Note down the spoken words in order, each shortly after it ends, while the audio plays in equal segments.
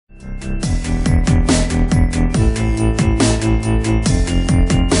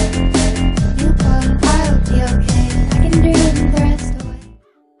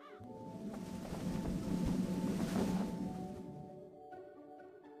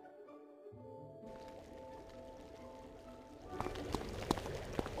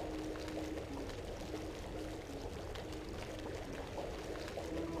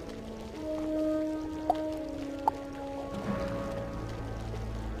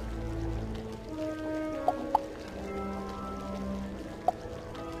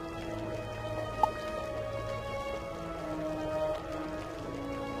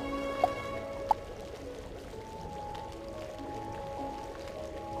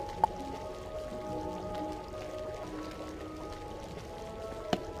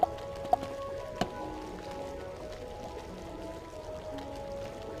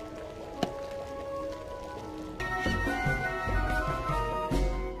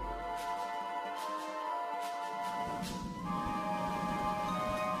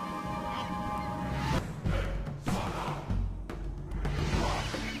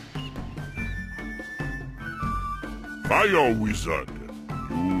Fire Wizard.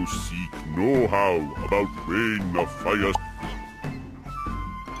 You seek know-how about rain of fire.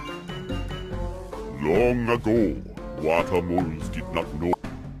 Long ago, water moles did not know.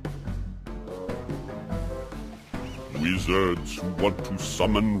 Wizards who want to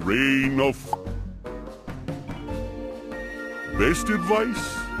summon rain of... Best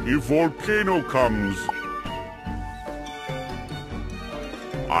advice, if volcano comes,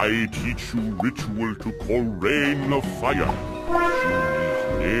 I teach you ritual to call rain of fire.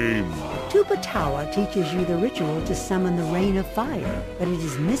 Choose name. Tuba Tower teaches you the ritual to summon the rain of fire, but it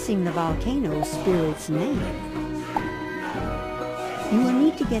is missing the volcano spirit's name. You will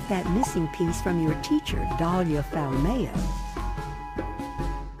need to get that missing piece from your teacher, Dahlia Falmea.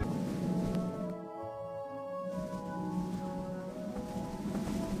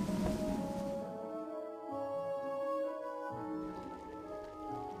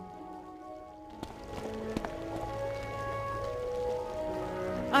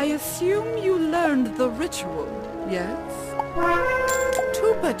 I assume you learned the ritual, yes?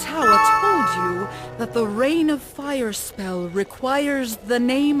 Tuba Tower told you that the Rain of Fire spell requires the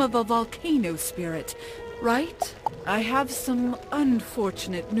name of a volcano spirit, right? I have some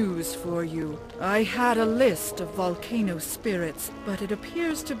unfortunate news for you. I had a list of volcano spirits, but it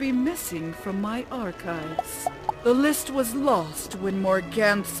appears to be missing from my archives. The list was lost when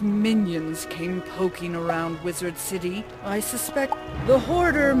Morganth's minions came poking around Wizard City. I suspect the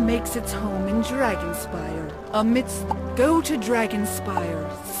Hoarder makes its home in Dragonspire. Go to Dragonspire,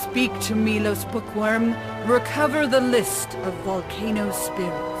 speak to Milos Bookworm, recover the list of volcano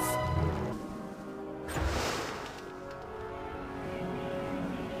spirits.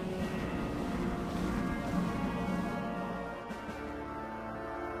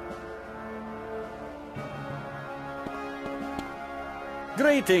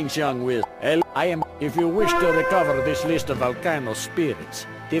 Greetings, young wizard. If you wish to recover this list of volcano spirits,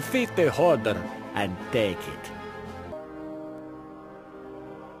 defeat the Hoarder and take it.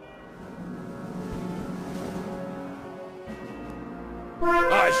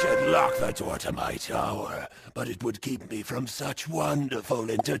 I should lock the door to my tower, but it would keep me from such wonderful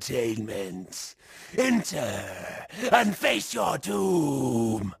entertainments. Enter and face your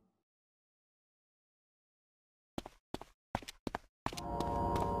doom!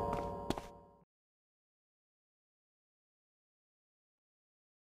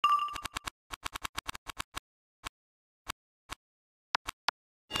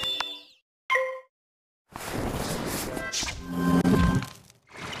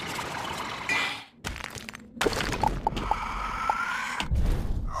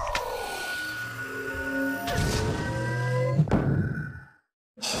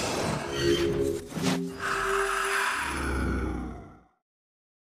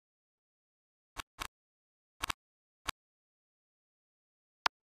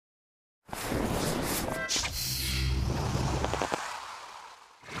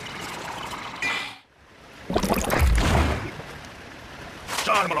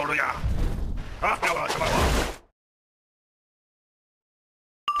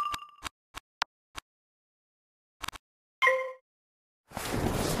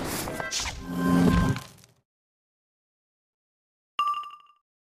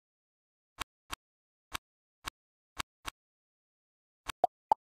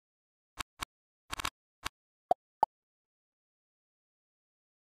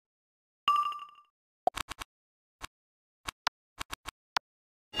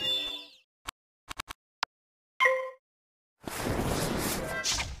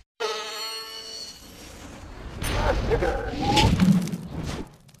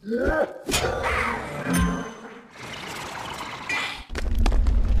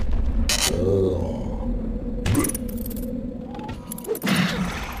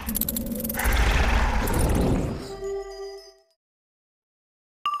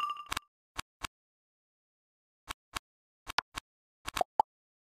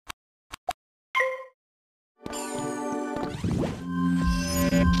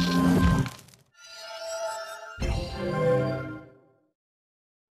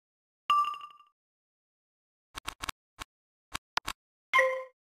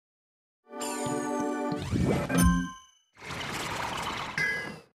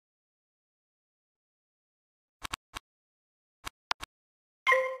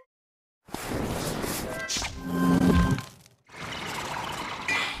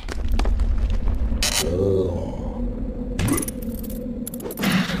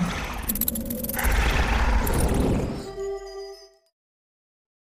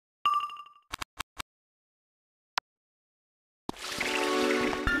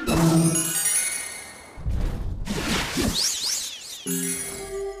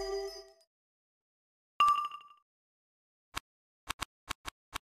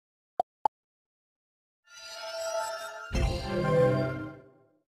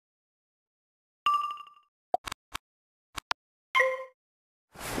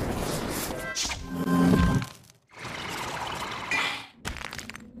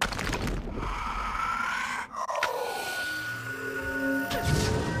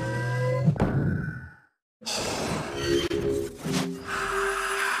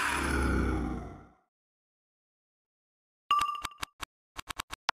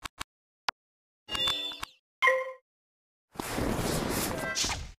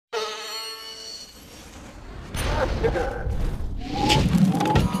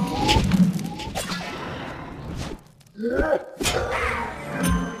 Take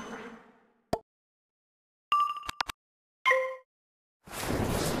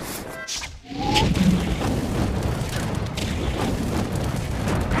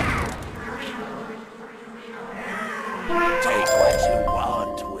what you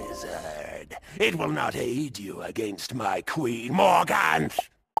want, wizard. It will not aid you against my queen, Morganthe.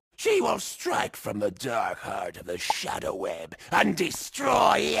 She will strike from the dark heart of the Shadow Web and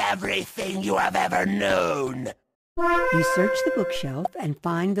destroy everything you have ever known. You search the bookshelf and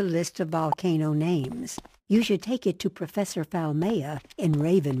find the list of volcano names. You should take it to Professor Falmea in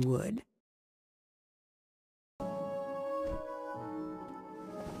Ravenwood.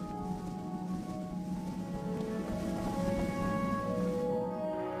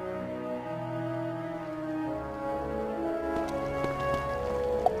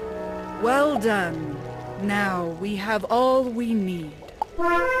 Well done. Now we have all we need.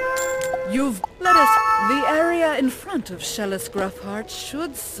 Let us... The area in front of Shellis Gruffheart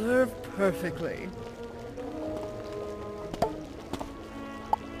should serve perfectly.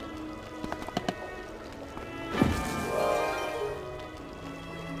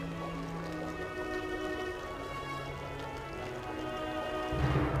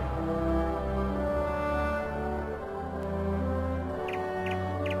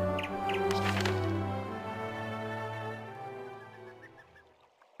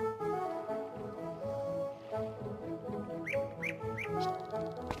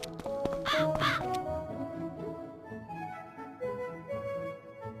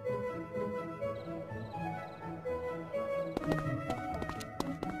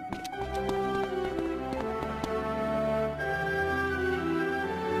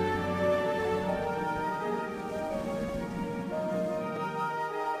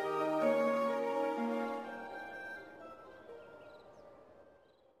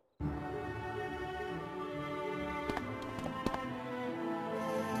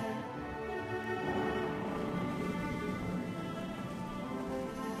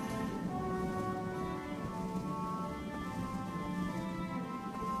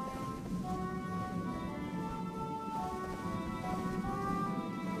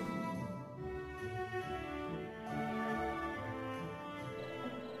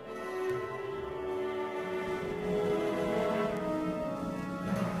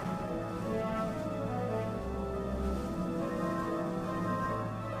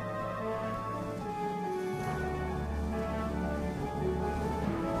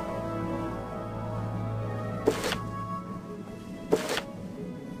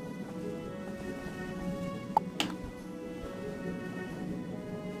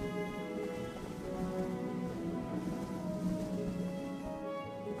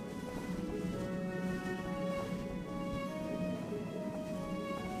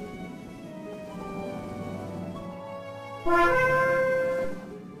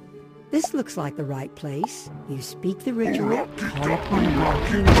 This looks like the right place. You speak the ritual, call upon a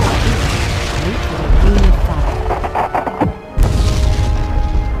volcano spirit, wait for the rain of fire.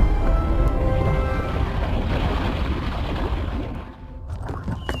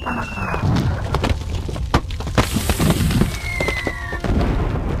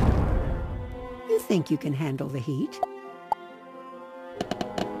 You think you can handle the heat?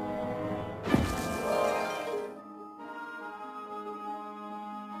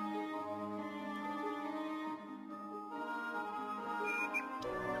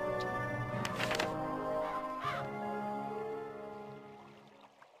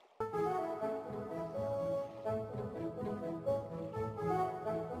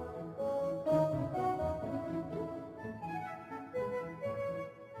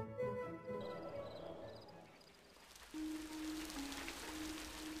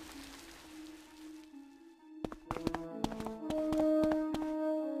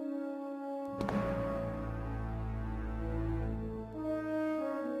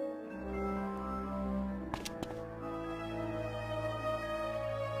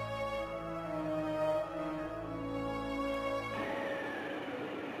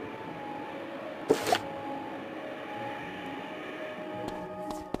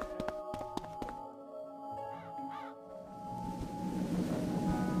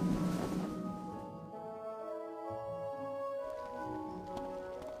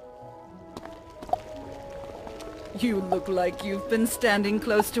 You look like you've been standing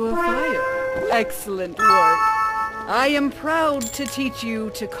close to a fire. Excellent work. I am proud to teach you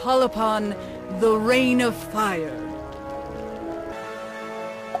to call upon the Rain of Fire.